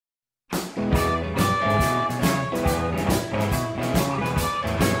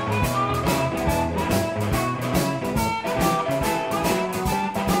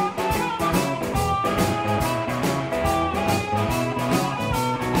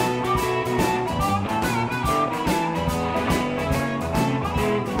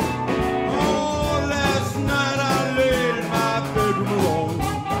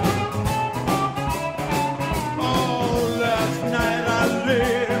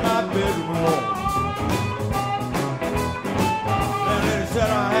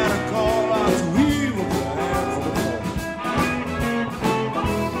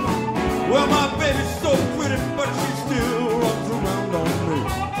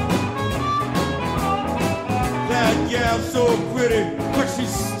laugh so pretty, but she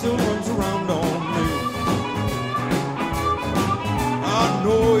still runs around on me. I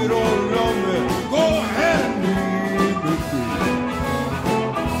know you don't love me. Go ahead and leave me be.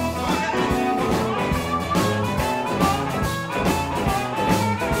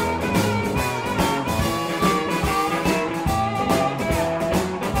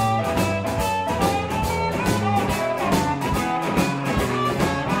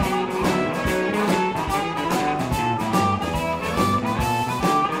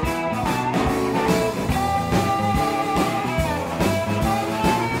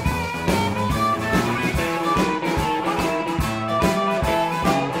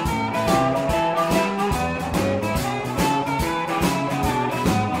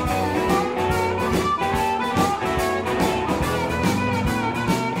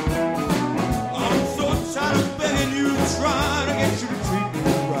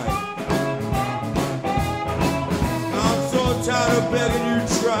 Tired of begging you,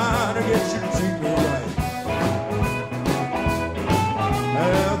 trying to get you to treat me right.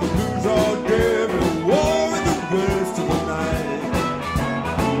 Have the blues all day, and war in the rest of the night.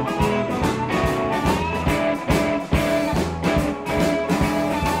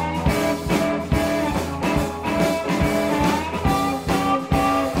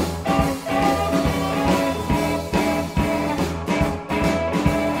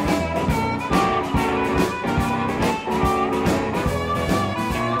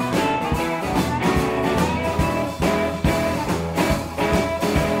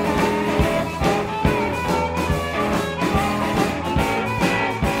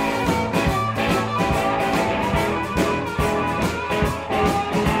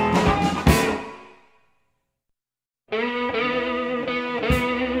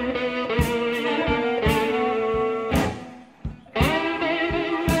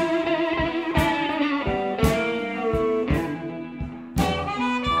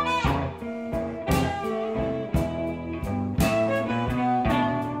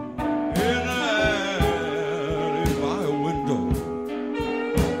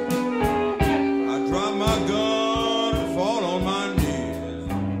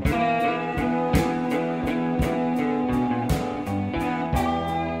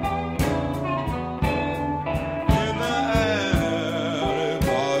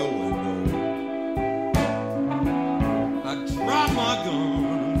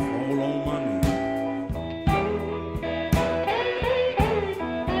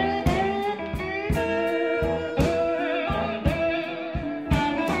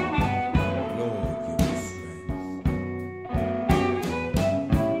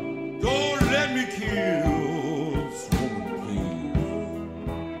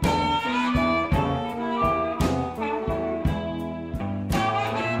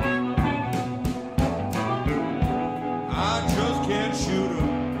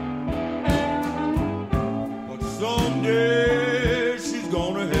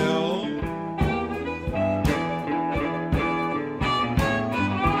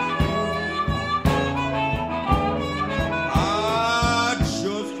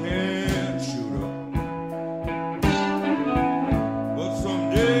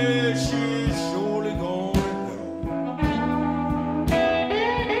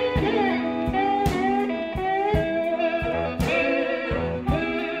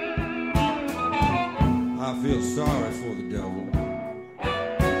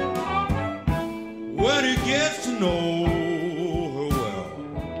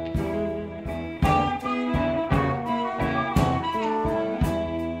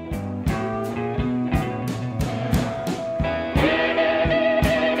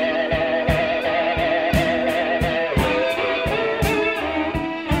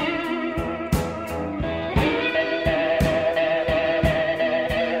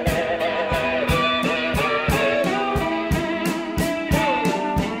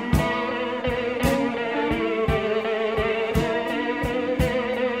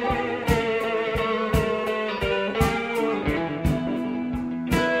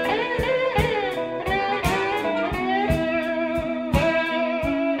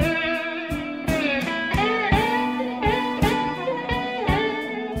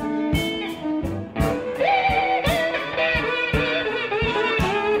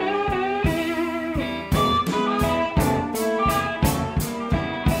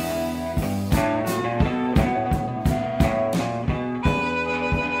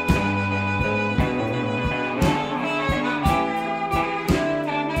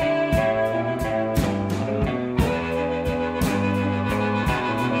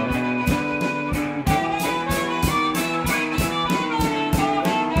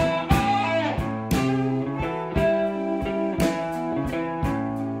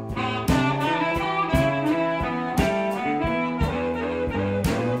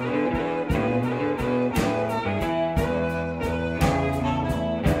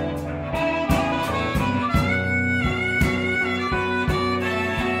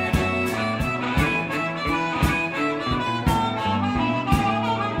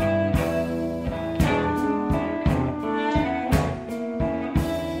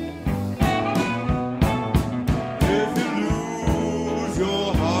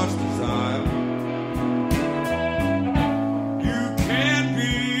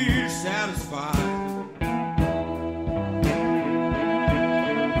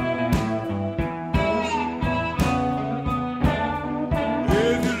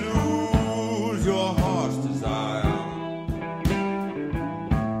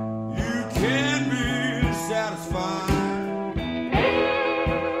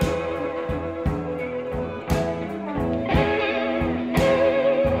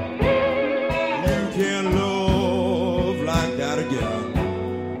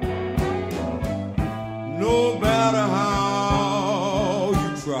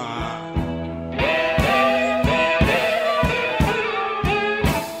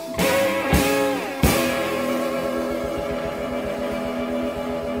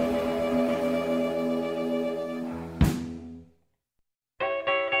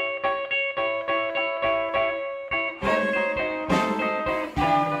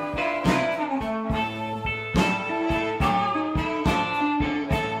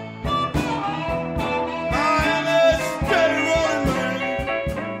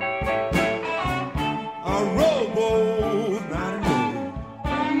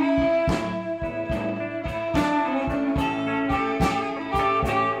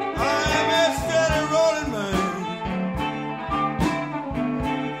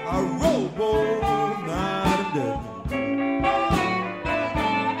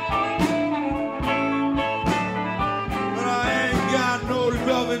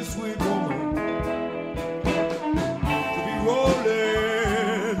 Sweet woman to be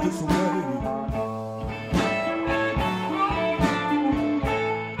rolling this way.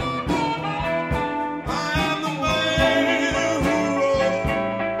 I am the man who wrote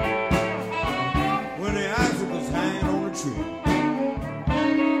when the icicles hanging on a tree.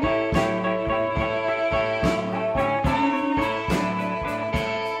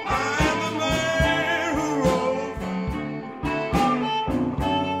 I am the man who wrote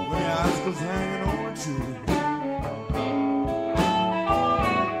hanging on a tree.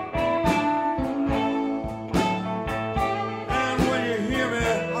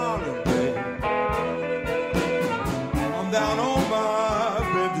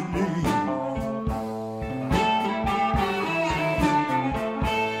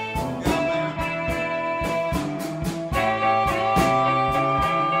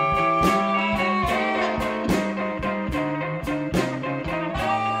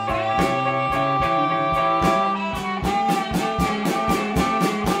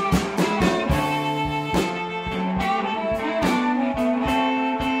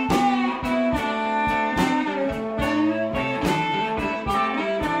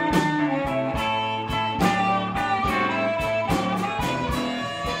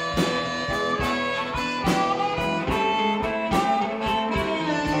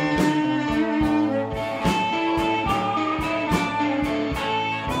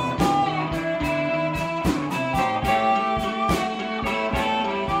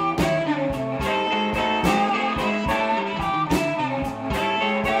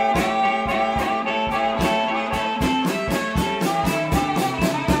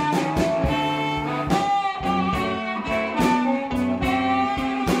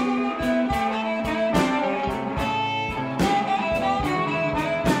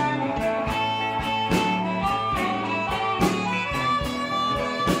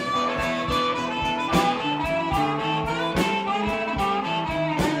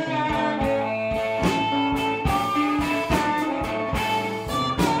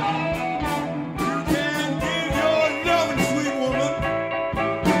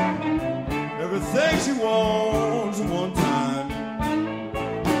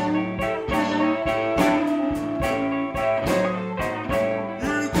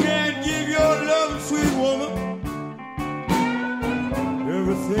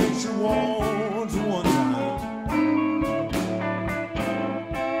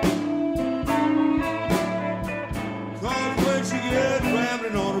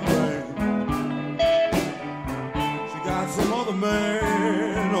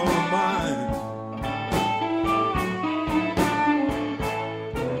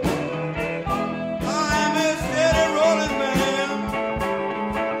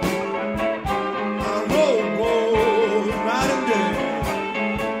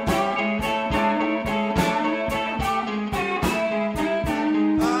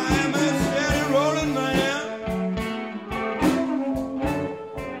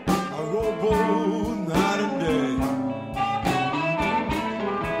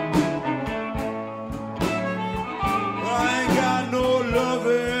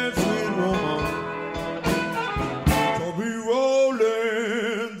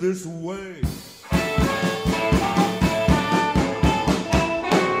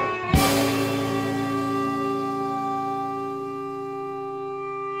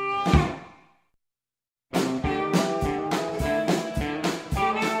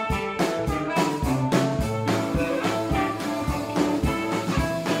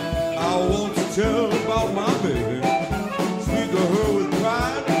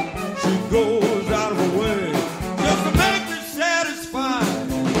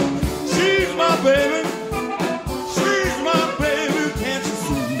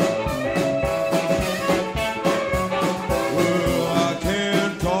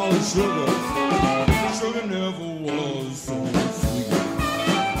 the sugar. Sugar never was so sweet.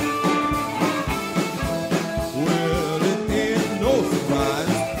 Well, it ain't no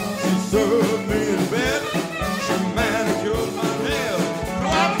surprise. She served me in bed. She manicured my nails.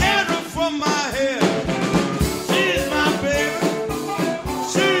 Dropped hair from my head. She's my baby.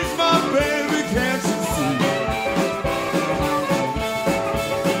 She's my baby, can't you see?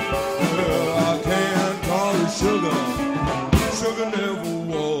 Well, I can't call her sugar. Sugar never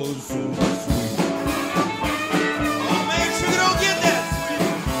was so sweet. Oh man, sugar don't get that sweet.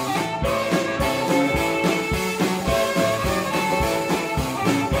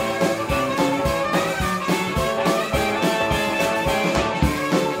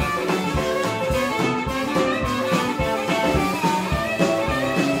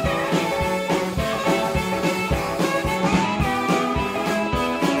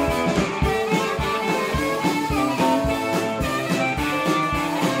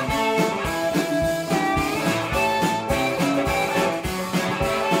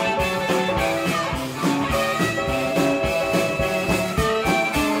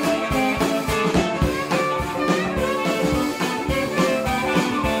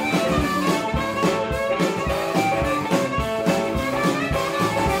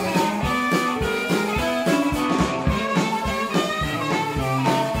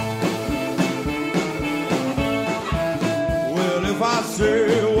 Well, if I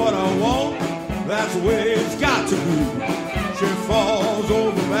say what I want, that's the way it's got to be. She falls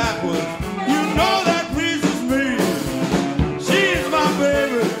over backwards. You know that pleases me. She's my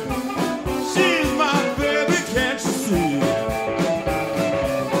baby. She's my baby, can't you see?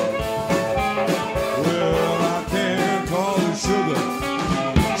 Well, I can't call her sugar.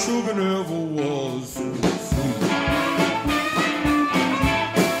 Sugar never was so sweet.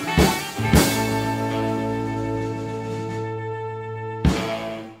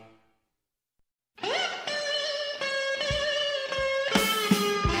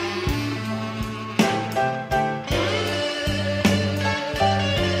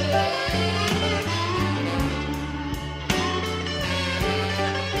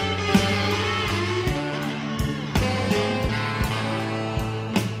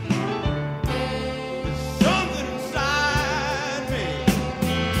 Something inside me,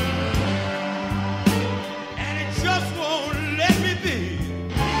 and it just won't let me be.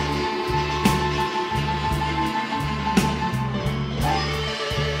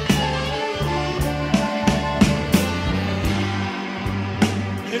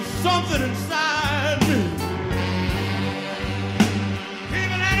 It's something inside me,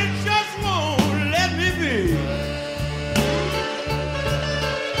 even and it just won't let me be.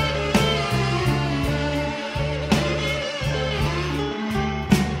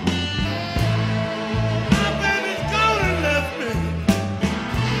 My baby's gone and left me,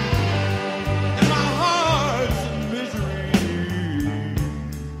 and my heart's in misery.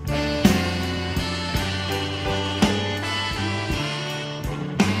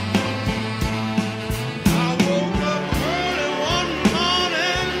 I woke up early one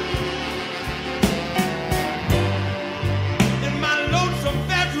morning in my lonesome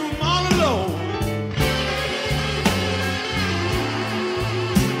bedroom all alone.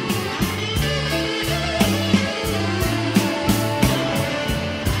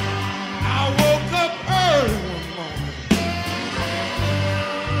 I woke up early one morning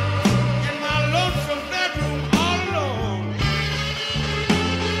in my lonesome bedroom all alone.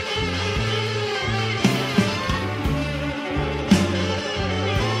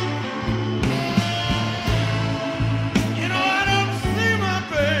 You know, I don't see my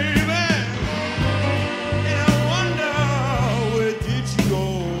baby, and I wonder where did she go?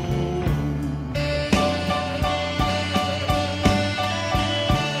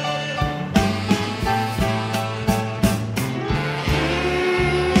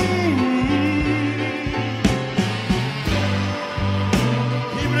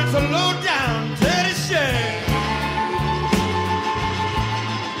 People, it's a low down, dirty shame.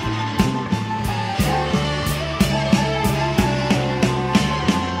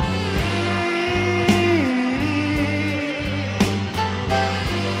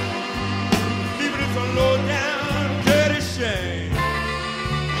 People, it's a low down, dirty shame.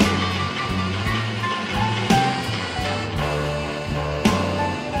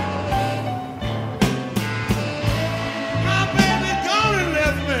 My baby gone and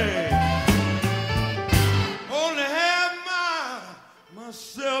left me. Only have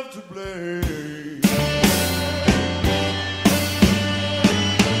myself to blame.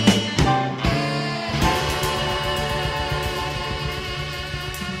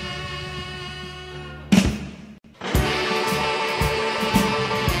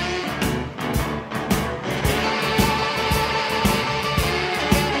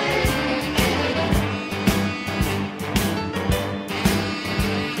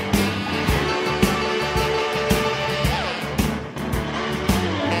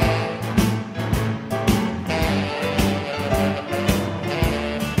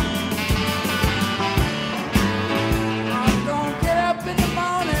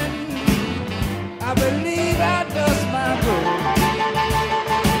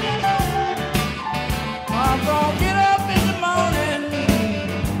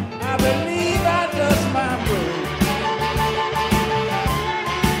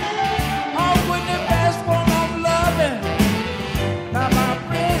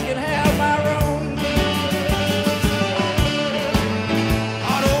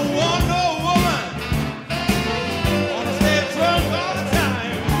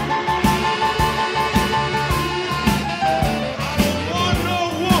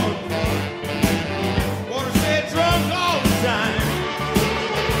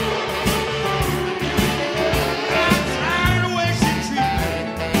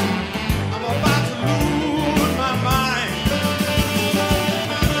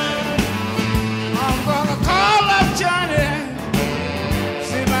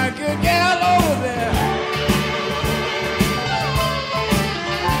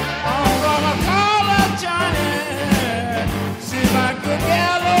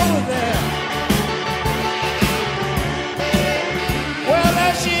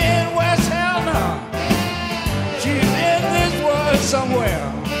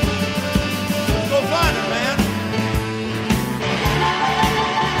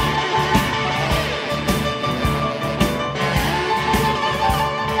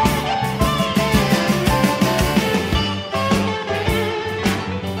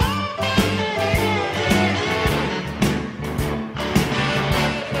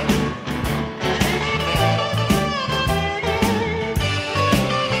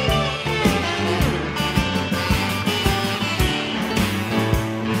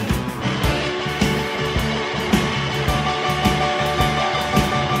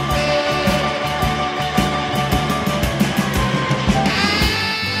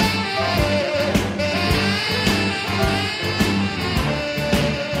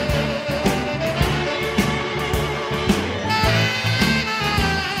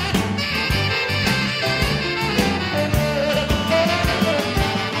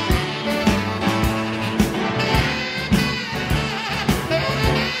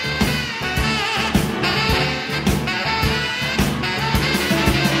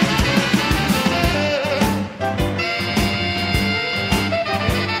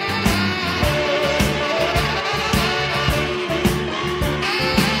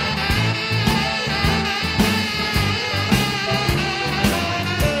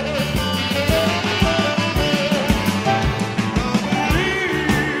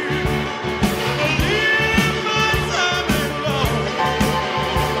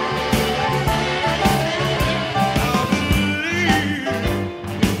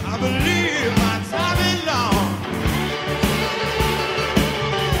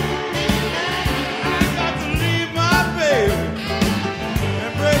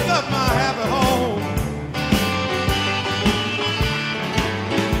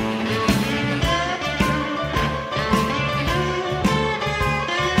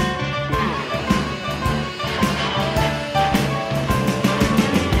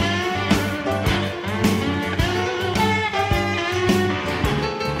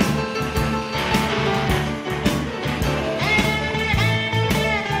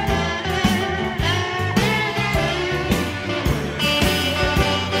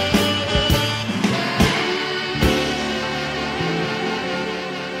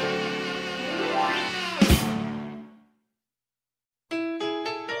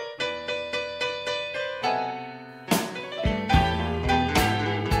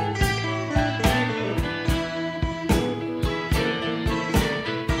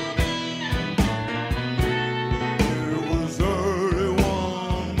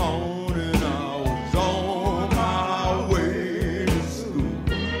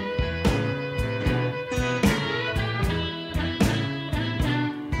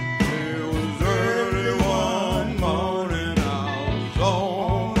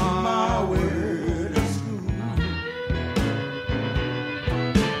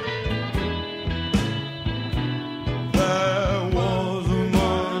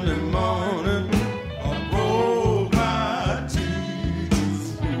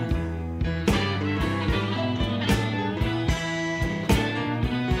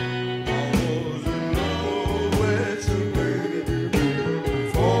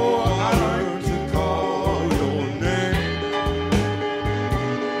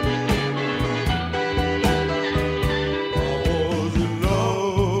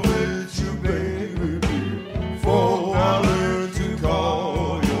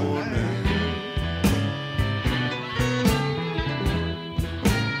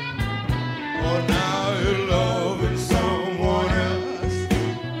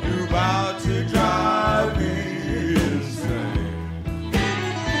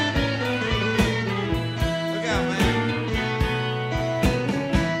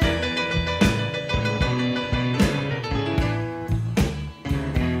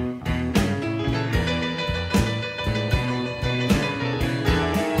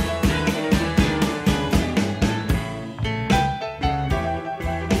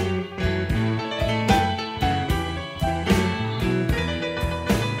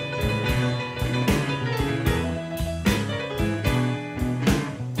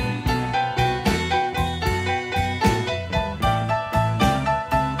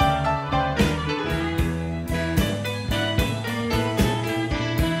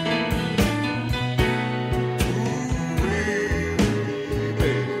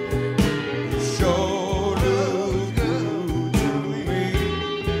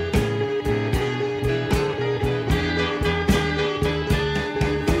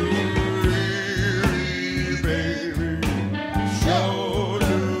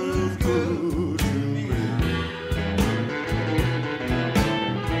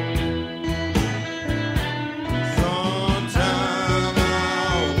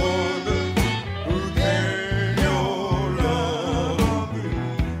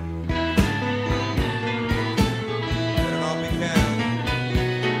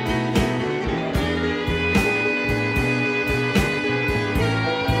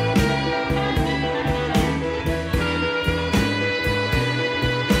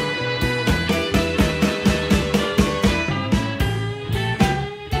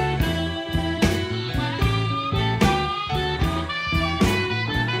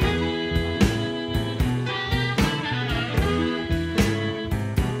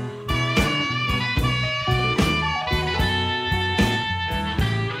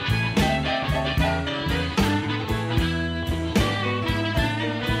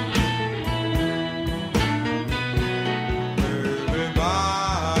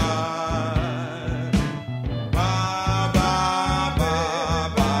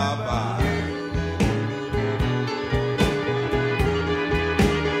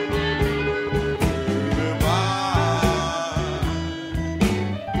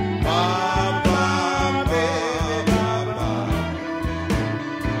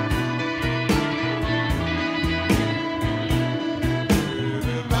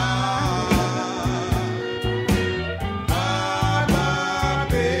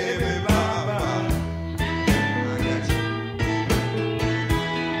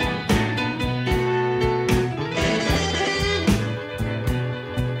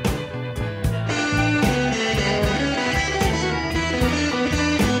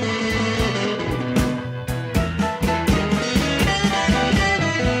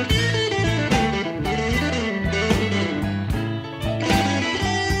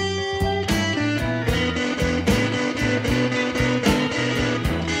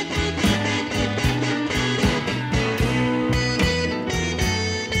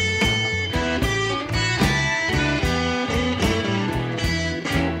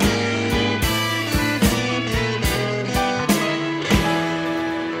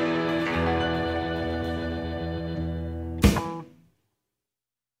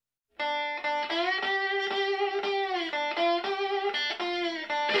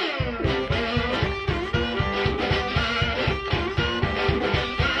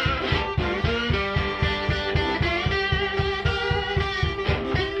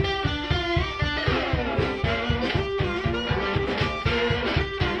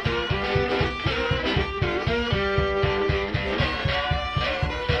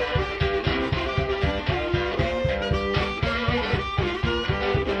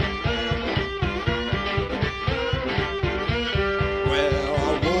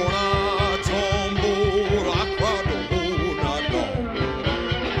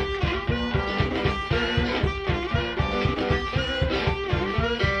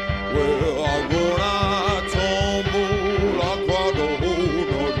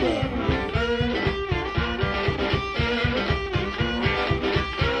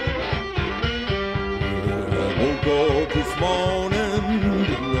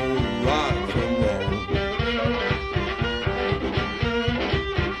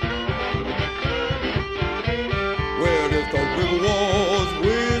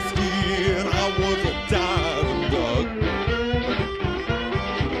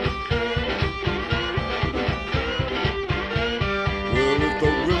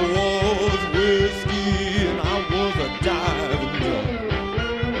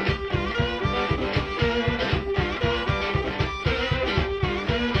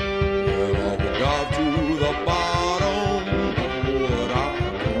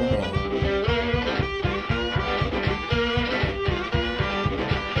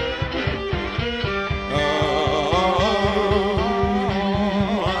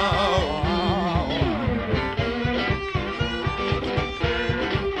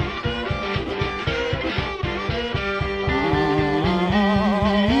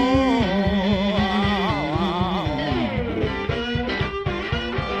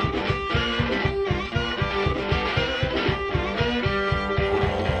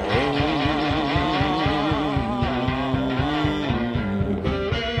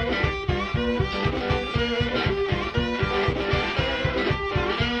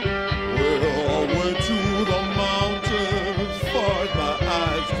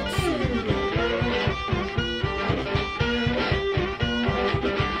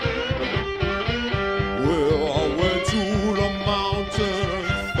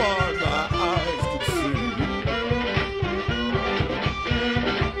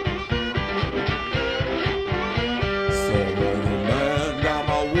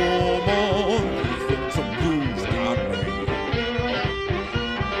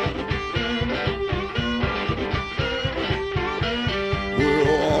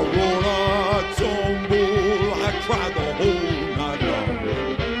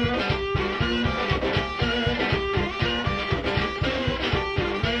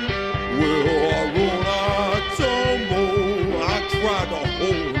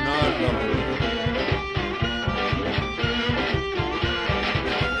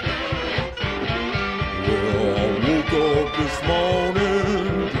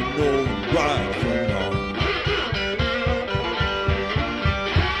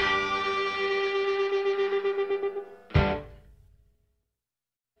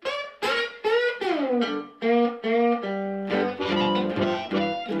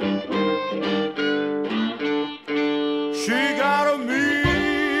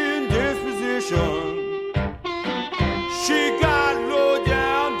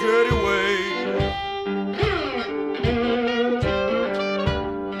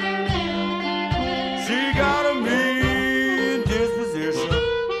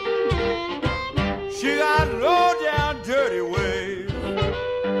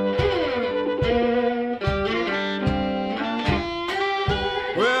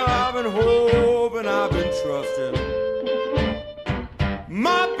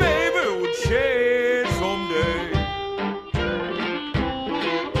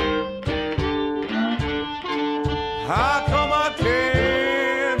 How come I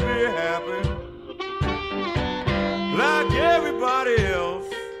can't be happy like everybody else?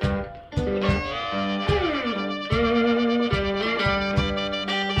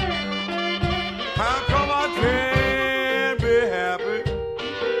 How come I can't be happy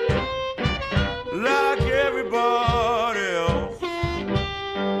like everybody else?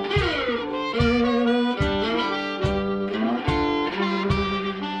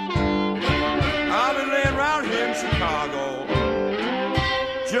 I've been laying around here in Chicago,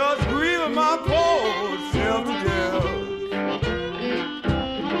 just grieving my poor self to death.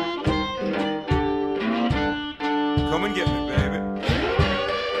 Come and get me, baby.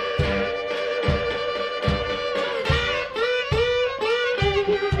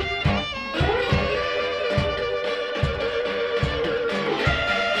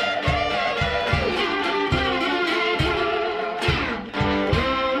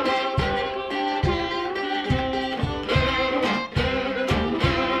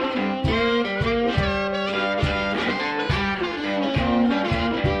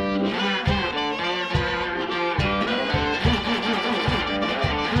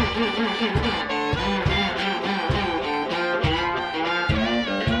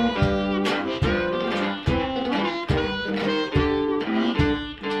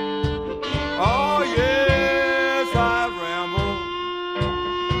 Oh yes, I've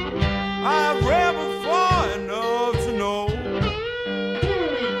rambled far enough to know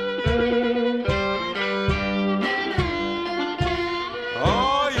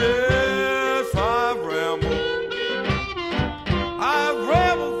oh yes, I've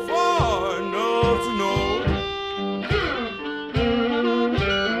rambled far enough to know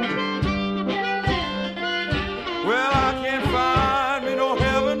well, I can't find me no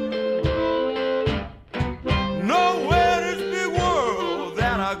heaven, nowhere in this big world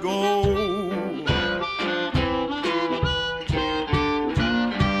that I go.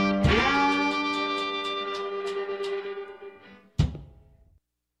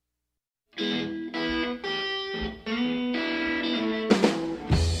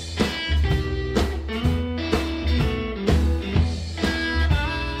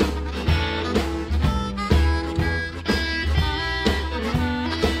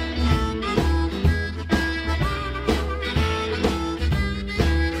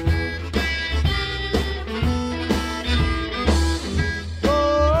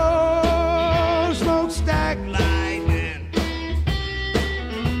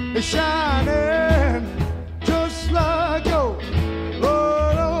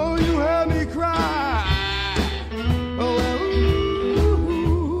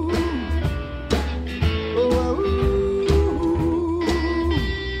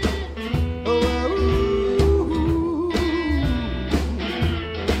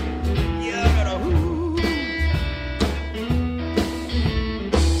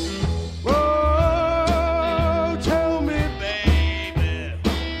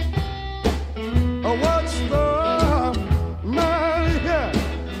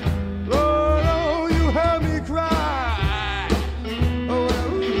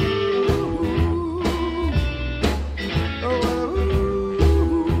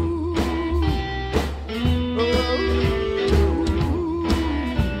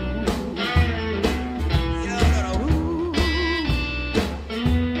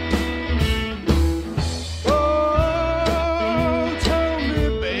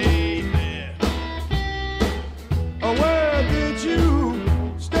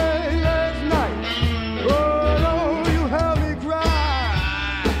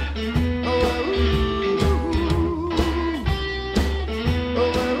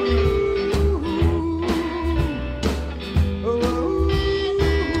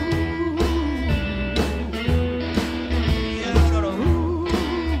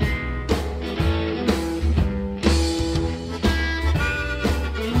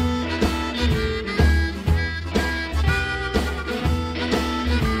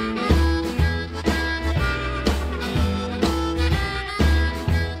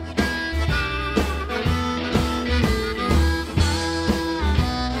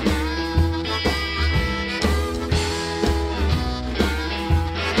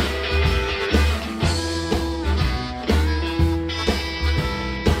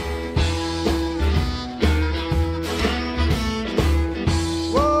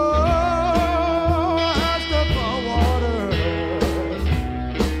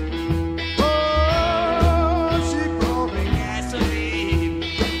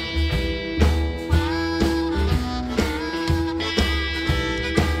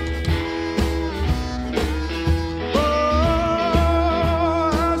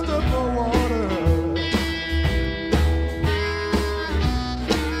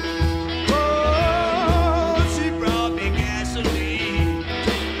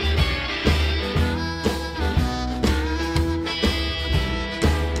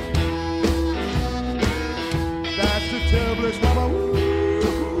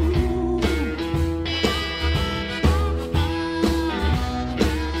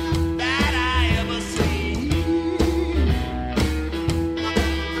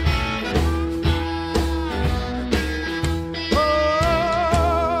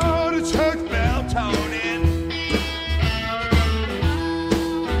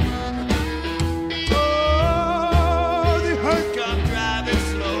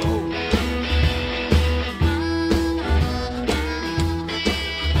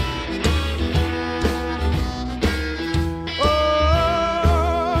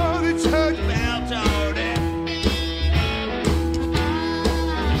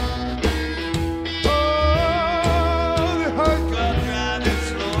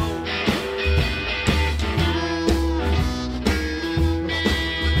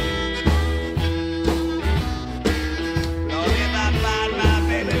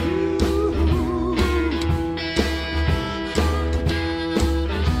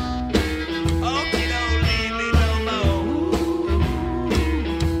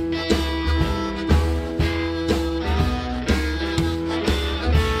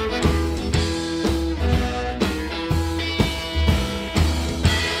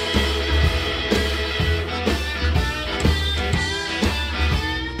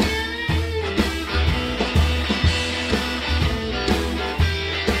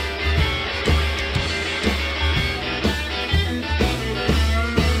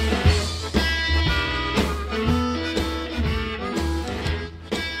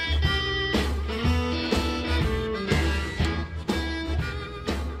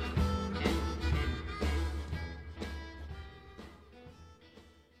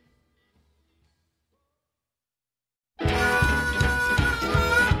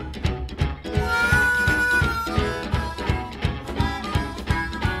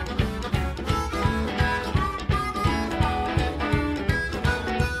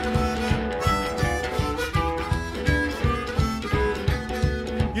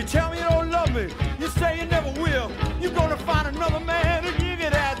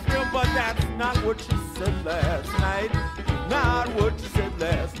 not what you said last night. Not what you said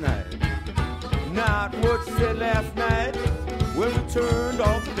last night. Not what you said last night when we turned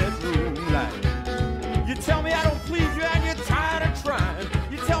off the bedroom light. You tell me I don't please you and you're tired of trying.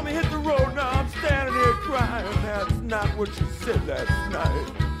 You tell me hit the road, now I'm standing here crying. That's not what you said last night.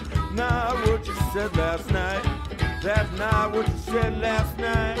 Not what you said last night. That's not what you said last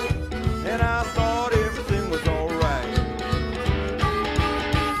night. And I thought everything was alright.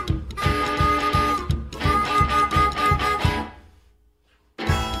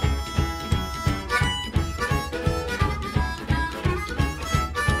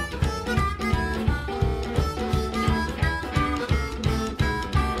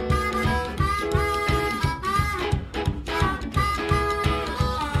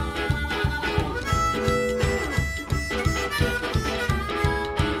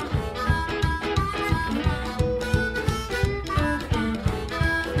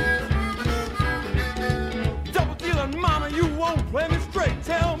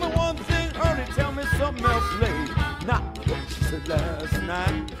 Something else late. Not what she said last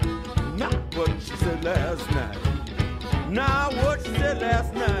night. Not what she said last night. Not what she said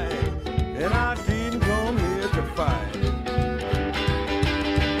last night. And I didn't come here to fight.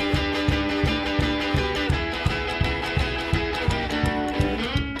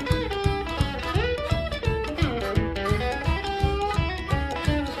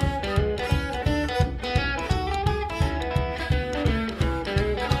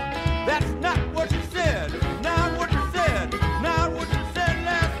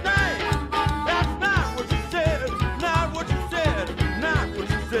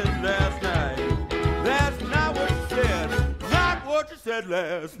 Said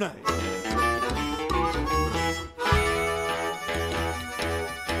last night.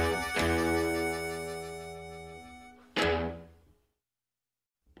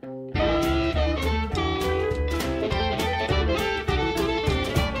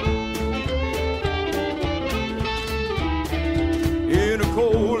 In a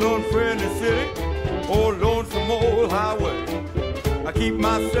cold, unfriendly city, or lonesome old highway, I keep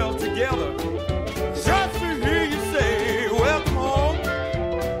myself together just to hear you say, welcome home.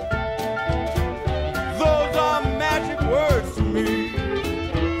 Those are magic words to me.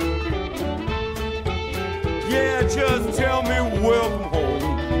 Yeah, just tell me welcome home.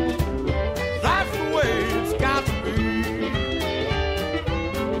 That's the way it's got to be.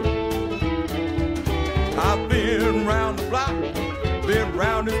 I've been round the block, been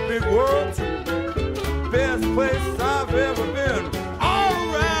round this big world too. Best place I've ever been, all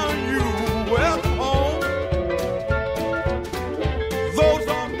around you. Welcome home. Those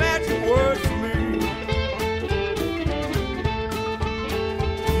are magic words to me.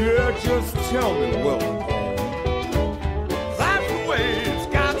 Yeah, just tell me welcome home. That's the way it's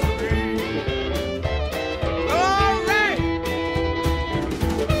got to be. All right.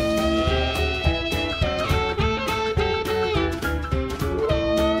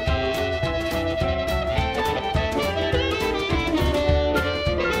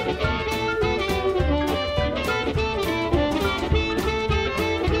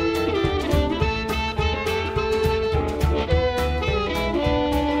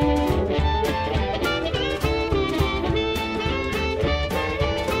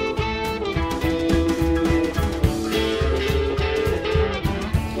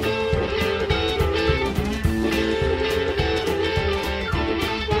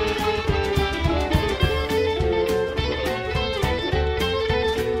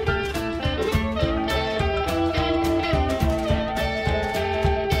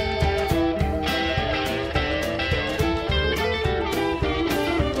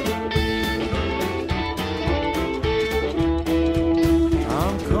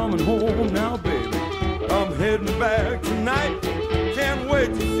 Now, baby, I'm heading back tonight. Can't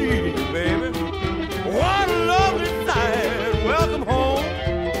wait to see you, baby. What a lovely sight. Welcome home.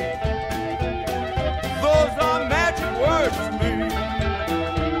 Those are magic words to me.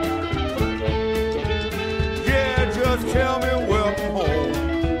 Yeah, just tell me welcome home.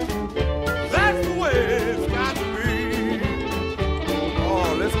 That's the way it's got to be.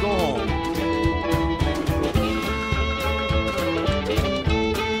 Oh, let's go home.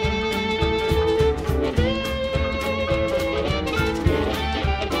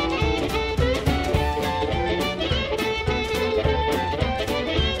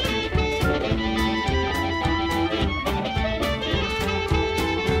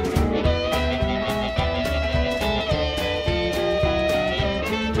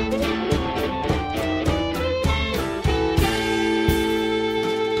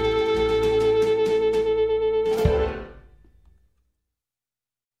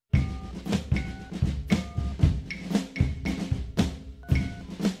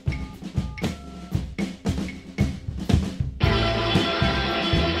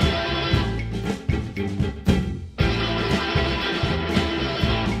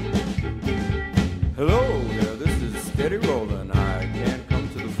 Hello there, this is Steady Rollin'. I can't come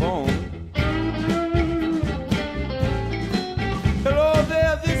to the phone. Hello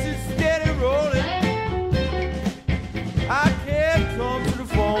there, this is Steady Rollin'. I can't come to the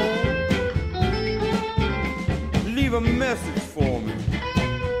phone. Leave a message for me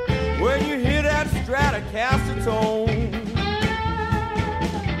when you hear that Stratocaster tone.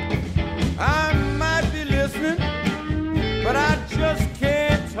 I might be listening, but I just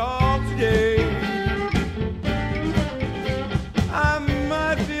can't talk today. I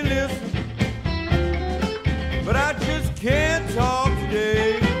might be listening, but I just can't talk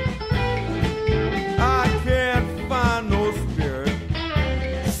today. I can't find no spirit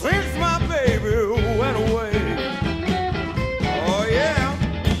since my baby went away. Oh yeah.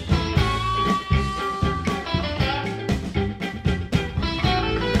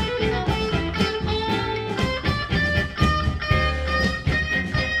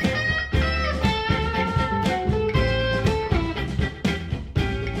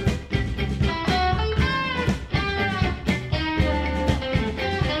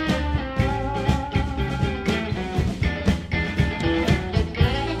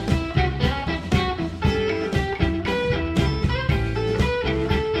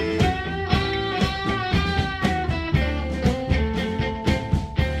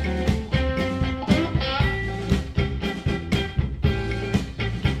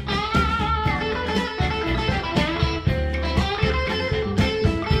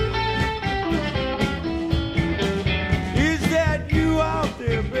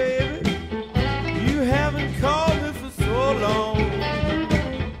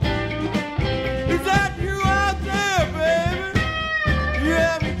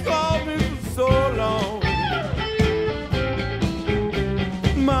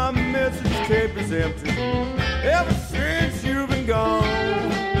 Empty ever since you've been gone.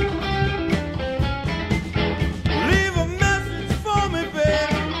 Leave a message for me,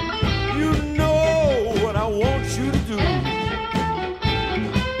 baby. You know what I want you to do.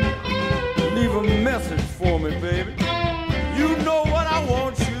 Leave a message for me, baby. You know what I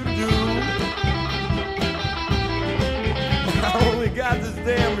want you to do. I only got this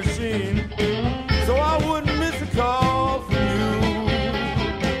damn machine, so I wouldn't miss a call from you.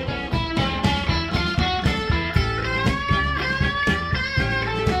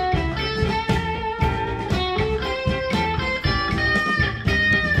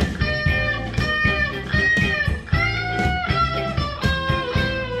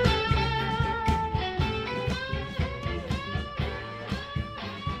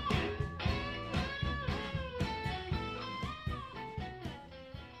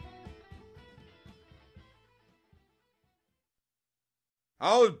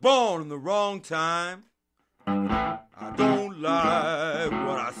 I was born in the wrong time. I don't like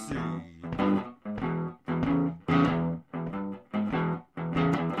what I see.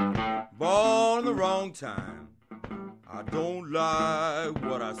 Born in the wrong time. I don't like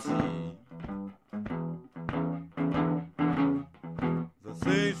what I see. The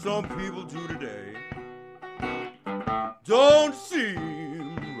things some people do today don't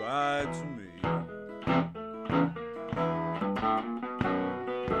seem right to me.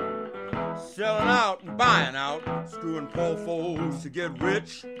 Selling out and buying out, screwing poor folks to get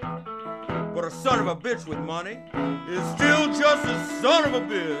rich. But a son of a bitch with money is still just a son of a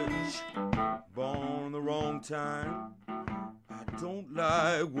bitch. Born in the wrong time, I don't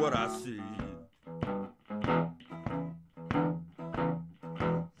like what I see.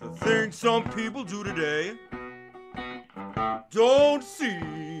 The things some people do today don't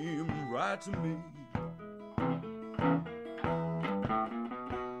seem right to me.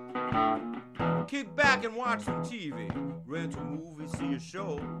 Kick back and watch some TV, rent a movie, see a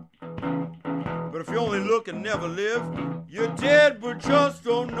show. But if you only look and never live, you're dead but just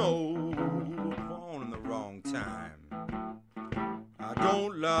don't know. Born in the wrong time, I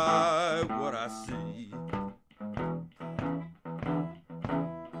don't like what I see.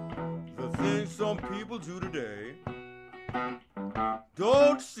 The things some people do today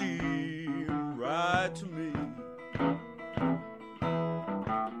don't seem right to me.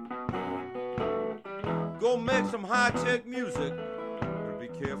 Go make some high-tech music, but be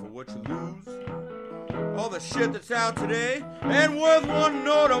careful what you lose. All the shit that's out today ain't worth one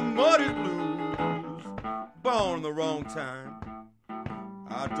note of Muddy Blues. Born in the wrong time,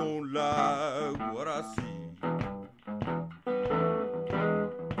 I don't like what I see.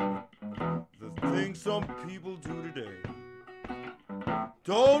 The things some people do today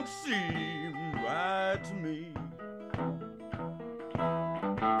don't seem right to me.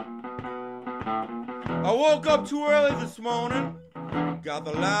 I woke up too early this morning, got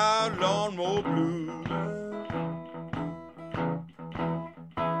the loud lawnmower blues.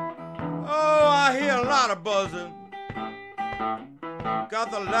 Oh, I hear a lot of buzzing,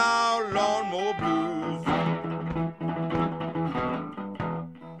 got the loud lawnmower blues.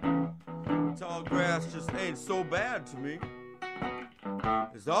 Tall grass just ain't so bad to me.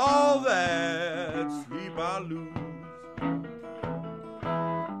 It's all that sleep I lose.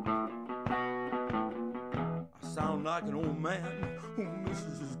 I sound like an old man who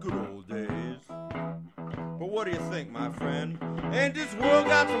misses his good old days. But what do you think, my friend? Ain't this world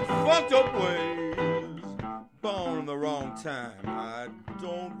got some fucked up ways? Born in the wrong time, I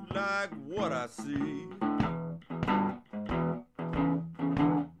don't like what I see.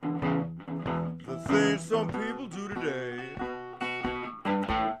 The things some people do today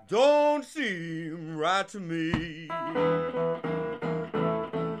don't seem right to me.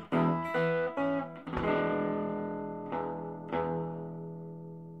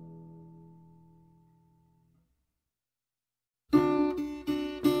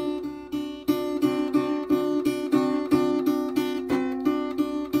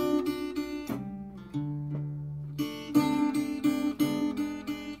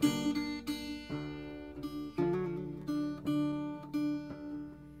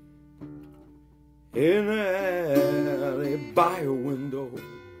 In the alley by a window,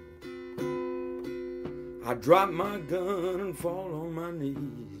 I drop my gun and fall on my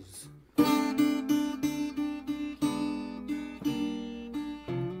knees.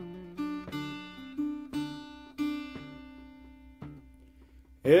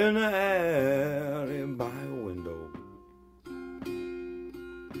 In the alley by a window,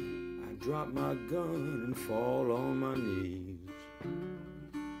 I drop my gun and fall on my knees.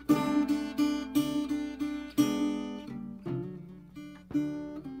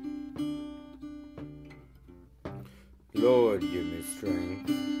 Lord, give me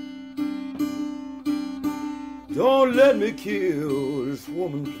strength. Don't let me kill this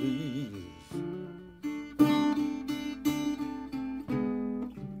woman, please.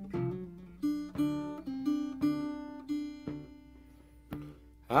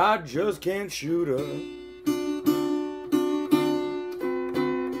 I just can't shoot her,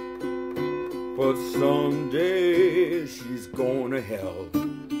 but someday she's going to hell.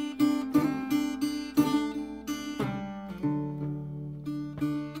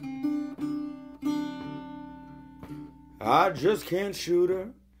 I just can't shoot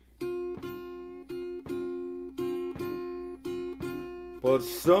her, but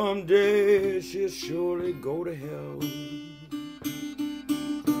someday she'll surely go to hell.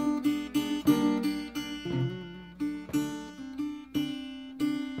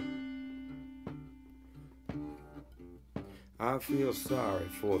 I feel sorry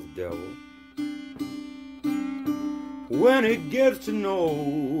for the devil when he gets to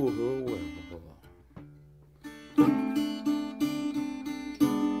know her well.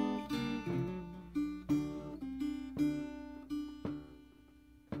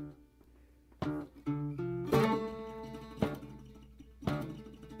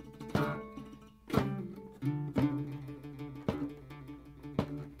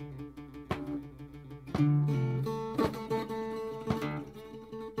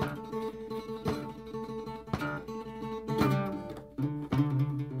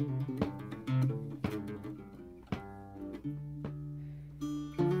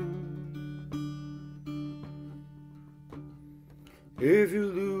 If you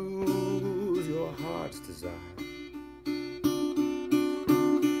lose your heart's desire,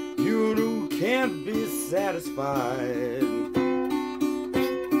 you can't be satisfied.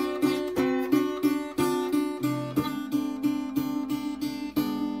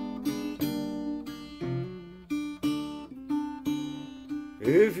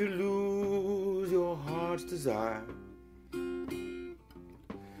 If you lose your heart's desire,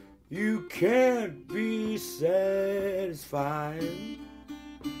 you can't be satisfied.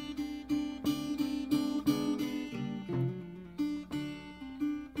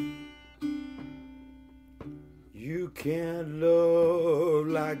 You can't love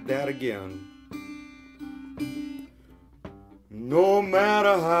like that again, no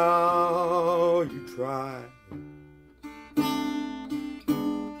matter how